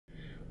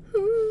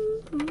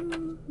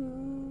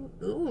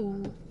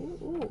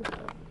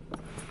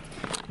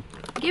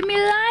Give me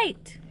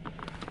light.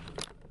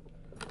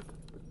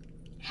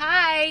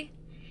 Hi.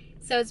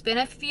 So it's been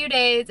a few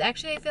days.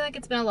 Actually, I feel like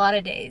it's been a lot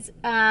of days.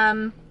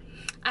 I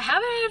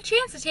haven't had a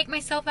chance to take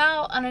myself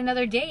out on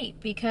another date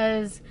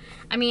because,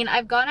 I mean,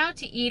 I've gone out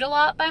to eat a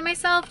lot by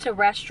myself to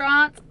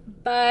restaurants,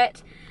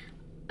 but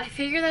I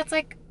figure that's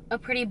like a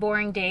pretty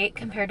boring date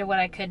compared to what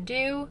I could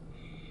do.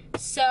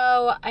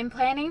 So I'm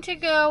planning to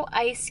go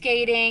ice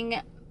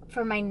skating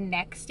for my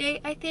next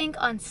date, I think,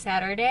 on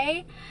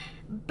Saturday.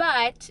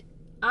 But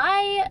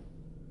I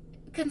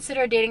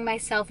consider dating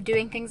myself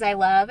doing things I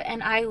love,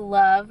 and I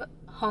love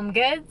home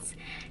goods.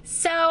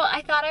 So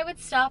I thought I would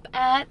stop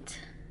at,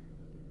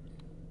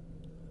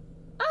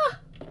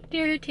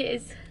 there it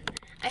is.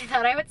 I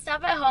thought I would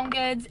stop at Home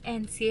Goods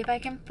and see if I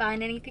can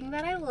find anything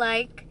that I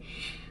like.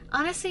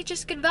 Honestly,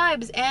 just good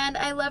vibes, and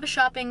I love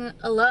shopping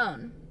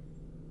alone.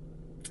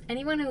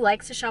 Anyone who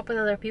likes to shop with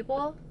other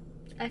people,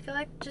 I feel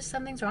like just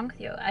something's wrong with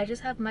you. I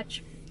just have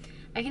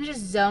I can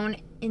just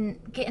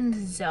get in the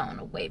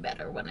zone way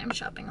better when I'm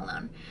shopping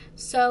alone.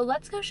 So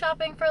let's go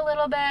shopping for a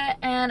little bit,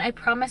 and I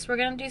promise we're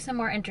gonna do some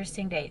more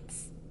interesting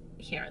dates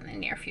here in the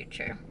near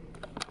future.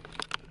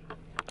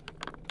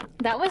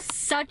 That was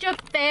such a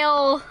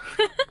fail.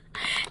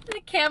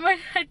 The camera,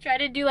 I tried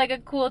to do like a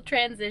cool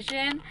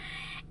transition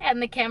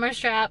and the camera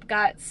strap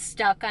got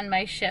stuck on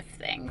my shift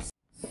thing.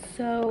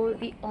 So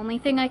the only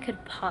thing I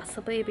could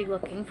possibly be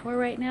looking for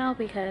right now,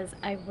 because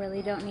I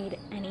really don't need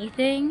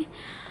anything,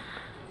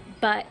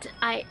 but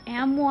I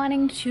am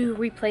wanting to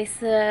replace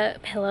the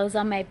pillows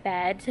on my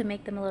bed to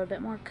make them a little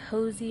bit more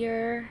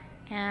cozier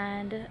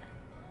and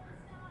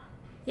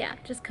yeah,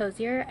 just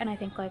cozier, and I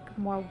think like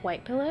more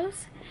white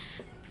pillows.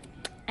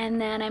 And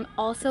then I'm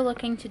also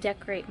looking to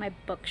decorate my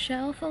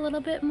bookshelf a little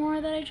bit more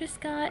that I just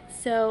got.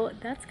 So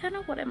that's kind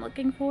of what I'm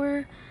looking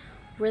for.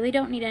 Really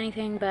don't need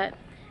anything, but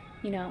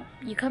you know,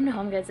 you come to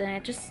Home Goods and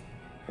it just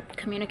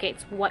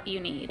communicates what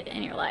you need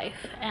in your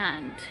life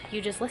and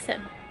you just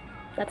listen.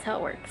 That's how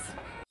it works.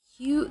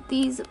 Cute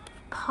these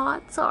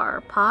pots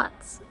are.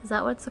 Pots? Is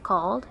that what it's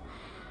called?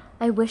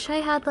 I wish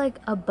I had like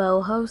a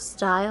boho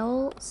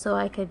style so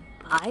I could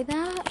buy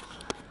that.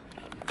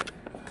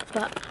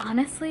 But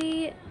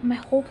honestly, my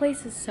whole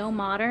place is so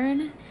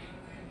modern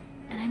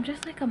and I'm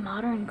just like a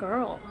modern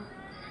girl.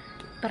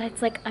 But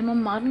it's like I'm a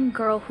modern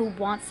girl who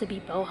wants to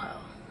be boho.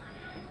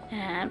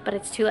 But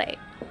it's too late.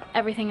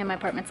 Everything in my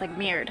apartment's like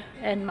mirrored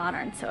and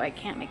modern, so I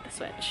can't make the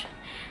switch.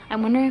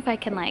 I'm wondering if I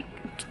can like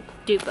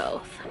do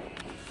both.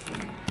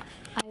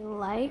 I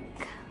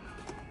like,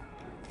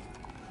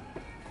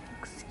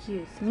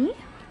 excuse me,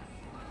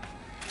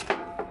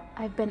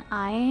 I've been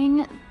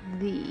eyeing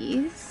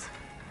these.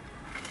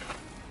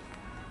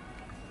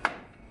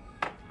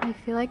 I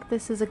feel like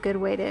this is a good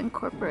way to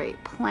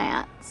incorporate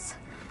plants,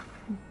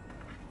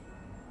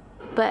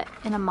 but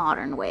in a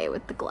modern way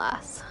with the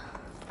glass.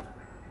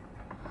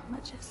 How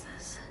much is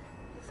this?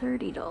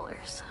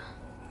 $30.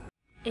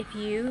 If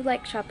you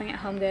like shopping at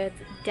Home Goods,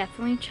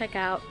 definitely check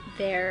out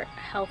their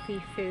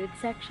healthy food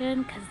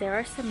section because there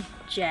are some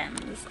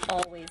gems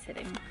always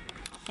hidden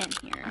in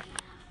here.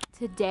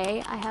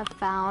 Today I have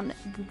found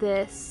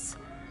this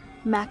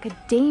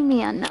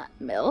macadamia nut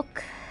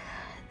milk.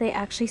 They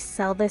actually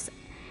sell this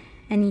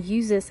and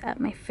use this at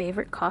my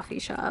favorite coffee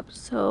shop,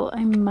 so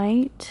I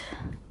might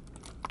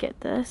get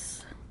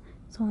this.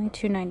 It's only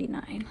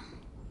 $2.99.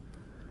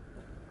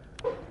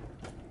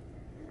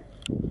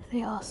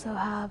 They also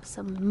have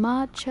some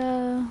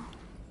matcha.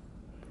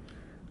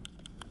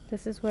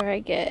 This is where I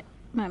get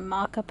my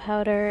maca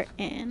powder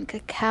and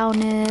cacao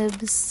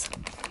nibs.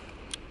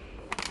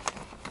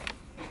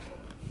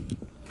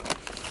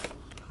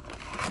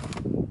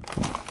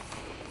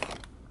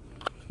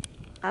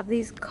 I have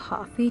these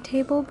coffee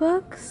table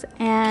books,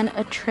 and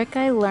a trick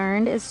I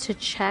learned is to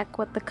check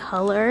what the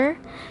color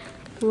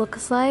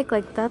looks like.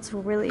 Like that's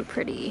really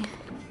pretty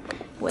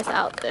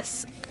without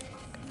this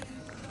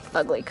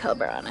ugly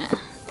cover on it.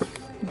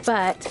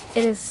 But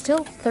it is still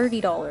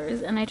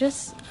 $30 and I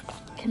just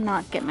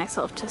cannot get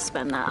myself to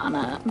spend that on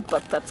a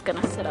book that's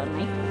gonna sit on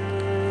me.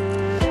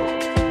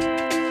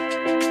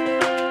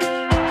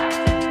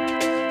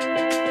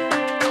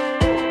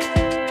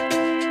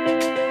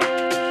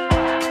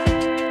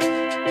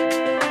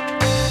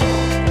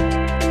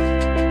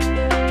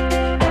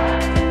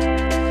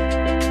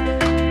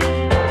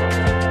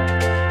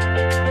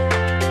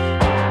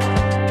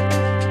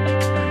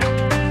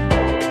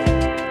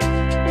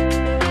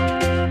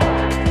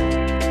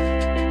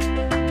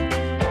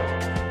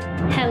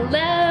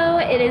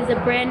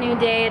 Brand new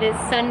day. It is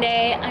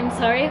Sunday. I'm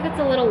sorry if it's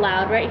a little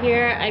loud right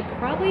here. I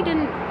probably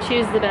didn't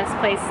choose the best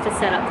place to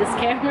set up this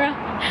camera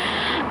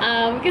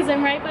because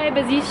I'm right by a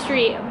busy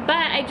street,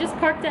 but I just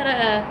parked at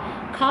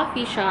a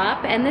coffee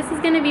shop and this is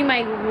going to be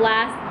my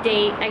last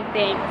date, I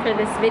think, for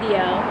this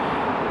video.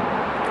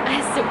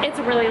 It's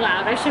really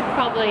loud. I should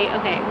probably,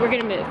 okay, we're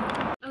gonna move.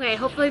 Okay,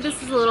 hopefully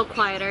this is a little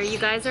quieter. You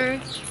guys are,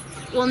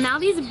 well, now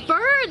these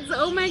birds,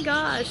 oh my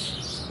gosh.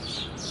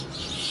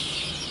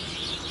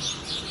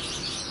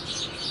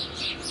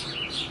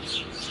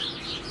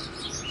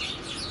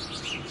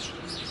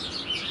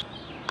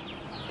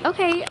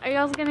 Okay, are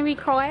y'all gonna be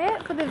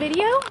quiet for the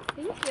video?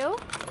 Thank you.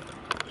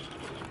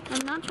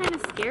 I'm not trying to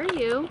scare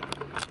you.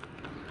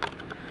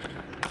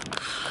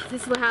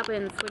 This is what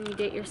happens when you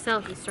date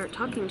yourself. You start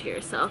talking to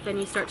yourself and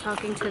you start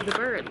talking to the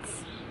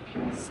birds.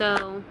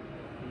 So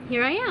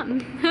here I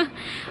am.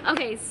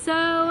 Okay,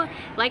 so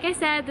like I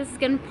said, this is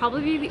gonna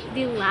probably be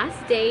the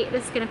last date.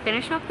 This is gonna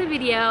finish off the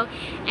video,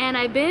 and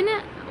I've been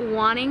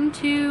wanting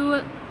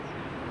to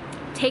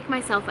take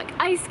myself like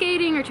ice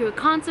skating or to a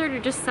concert or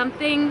just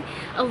something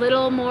a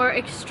little more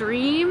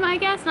extreme, I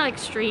guess. Not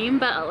extreme,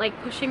 but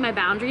like pushing my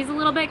boundaries a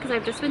little bit, because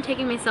I've just been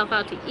taking myself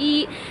out to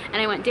eat,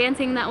 and I went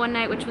dancing that one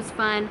night, which was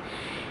fun.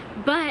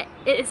 But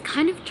it is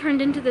kind of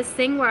turned into this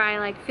thing where I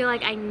like feel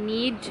like I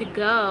need to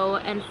go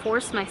and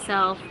force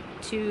myself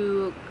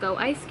to go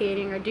ice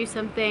skating or do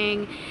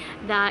something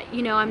that,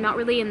 you know, I'm not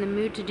really in the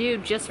mood to do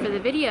just for the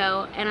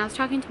video. And I was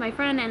talking to my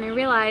friend and I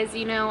realized,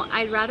 you know,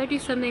 I'd rather do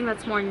something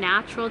that's more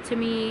natural to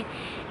me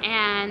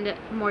and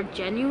more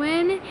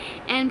genuine.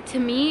 And to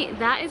me,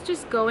 that is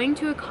just going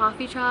to a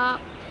coffee shop,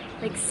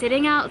 like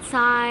sitting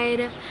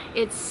outside.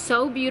 It's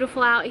so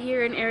beautiful out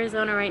here in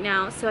Arizona right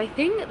now, so I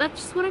think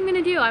that's just what I'm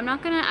gonna do. I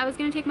was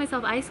gonna take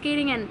myself ice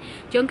skating, and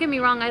don't get me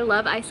wrong, I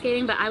love ice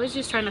skating, but I was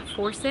just trying to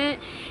force it.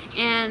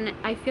 And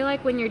I feel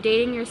like when you're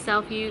dating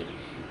yourself,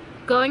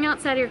 going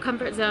outside of your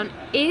comfort zone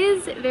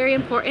is very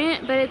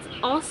important, but it's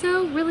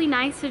also really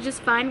nice to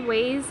just find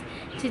ways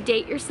to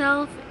date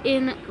yourself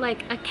in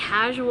like a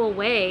casual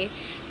way.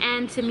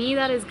 And to me,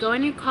 that is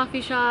going to a coffee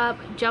shop,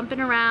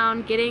 jumping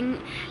around, getting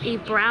a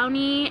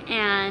brownie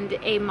and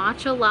a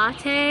matcha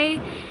latte,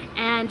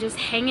 and just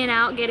hanging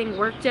out, getting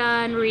work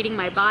done, reading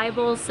my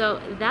Bible. So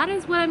that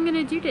is what I'm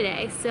gonna do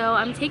today. So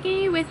I'm taking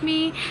you with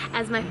me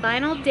as my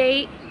final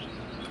date.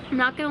 I'm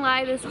not gonna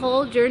lie, this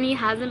whole journey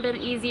hasn't been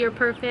easy or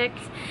perfect.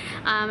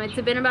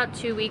 It's been about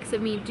 2 weeks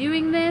of me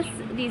doing these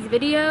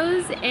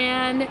videos,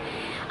 and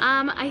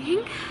I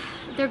think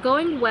they're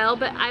going well,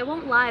 but I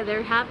won't lie,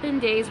 there have been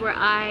days where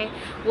I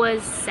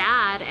was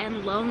sad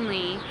and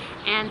lonely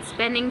and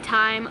spending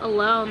time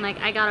alone. Like,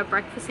 I got a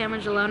breakfast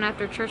sandwich alone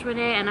after church one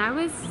day and I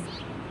was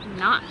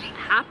not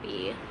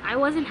happy. I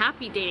wasn't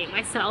happy dating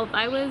myself.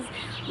 I was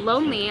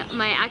lonely.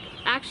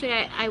 Actually,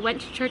 I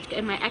went to church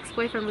and my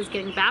ex-boyfriend was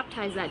getting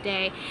baptized that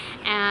day,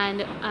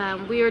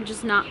 and we were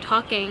just not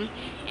talking,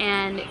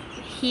 and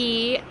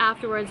he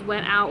afterwards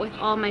went out with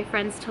all my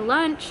friends to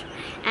lunch,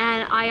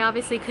 and I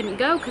obviously couldn't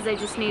go because I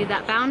just needed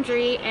that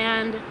boundary,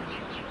 and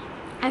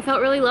I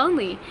felt really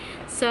lonely.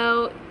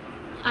 So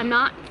I'm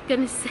not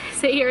gonna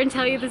sit here and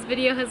tell you this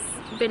video has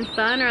been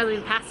fun or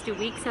the past 2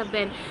 weeks have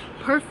been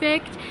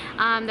perfect.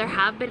 There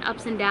have been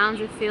ups and downs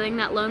with feeling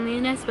that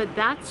loneliness, but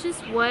that's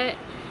just what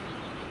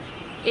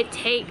it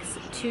takes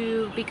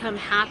to become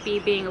happy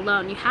being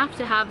alone. You have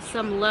to have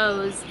some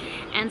lows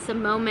and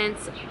some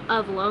moments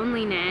of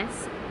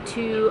loneliness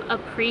to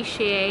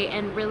appreciate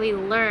and really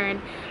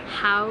learn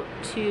how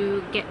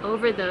to get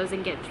over those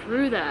and get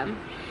through them.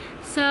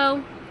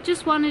 So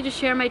just wanted to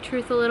share my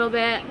truth a little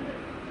bit,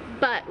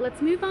 but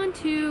let's move on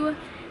to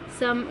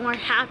some more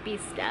happy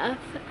stuff.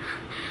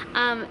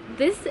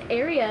 This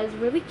area is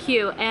really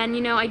cute, and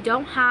you know, I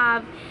don't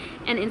have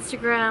an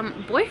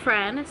Instagram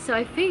boyfriend, so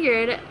I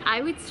figured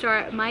I would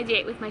start my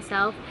date with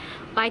myself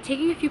by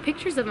taking a few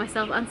pictures of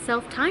myself on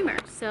self-timer.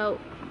 So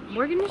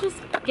we're gonna just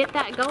get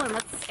that going.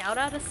 Let's scout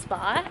out a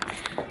spot.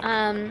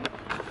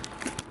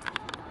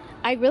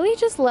 I really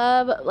just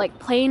love like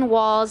plain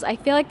walls. I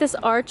feel like this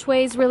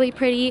archway is really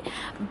pretty,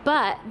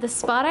 but the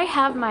spot I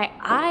have my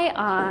eye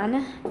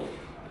on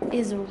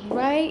is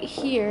right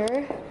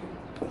here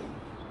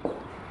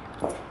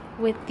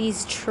with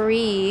these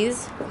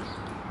trees.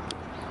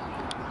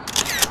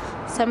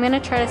 So I'm gonna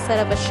try to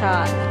set up a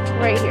shot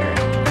right here.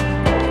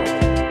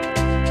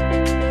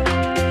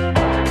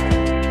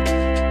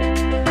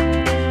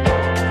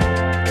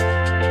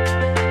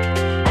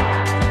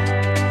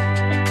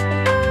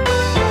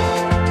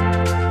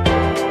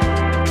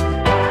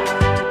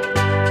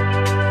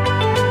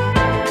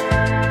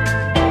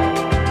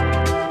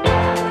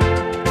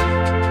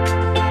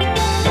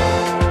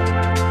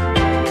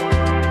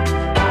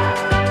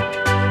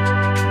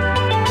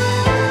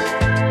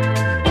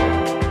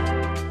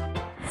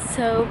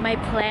 So my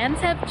plans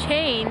have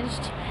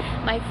changed.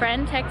 My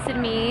friend texted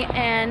me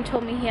and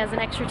told me he has an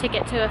extra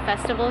ticket to a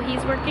festival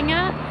he's working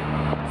at.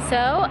 So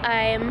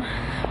I'm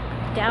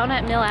down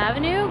at Mill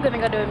Avenue, gonna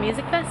go to a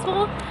music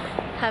festival.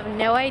 Have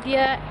no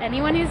idea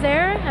anyone who's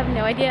there, have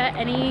no idea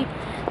any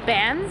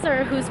bands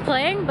or who's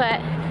playing, but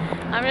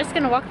I'm just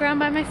gonna walk around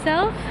by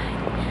myself,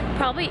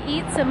 probably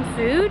eat some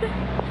food,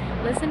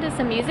 listen to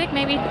some music,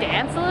 maybe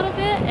dance a little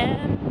bit,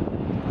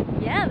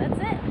 and yeah, that's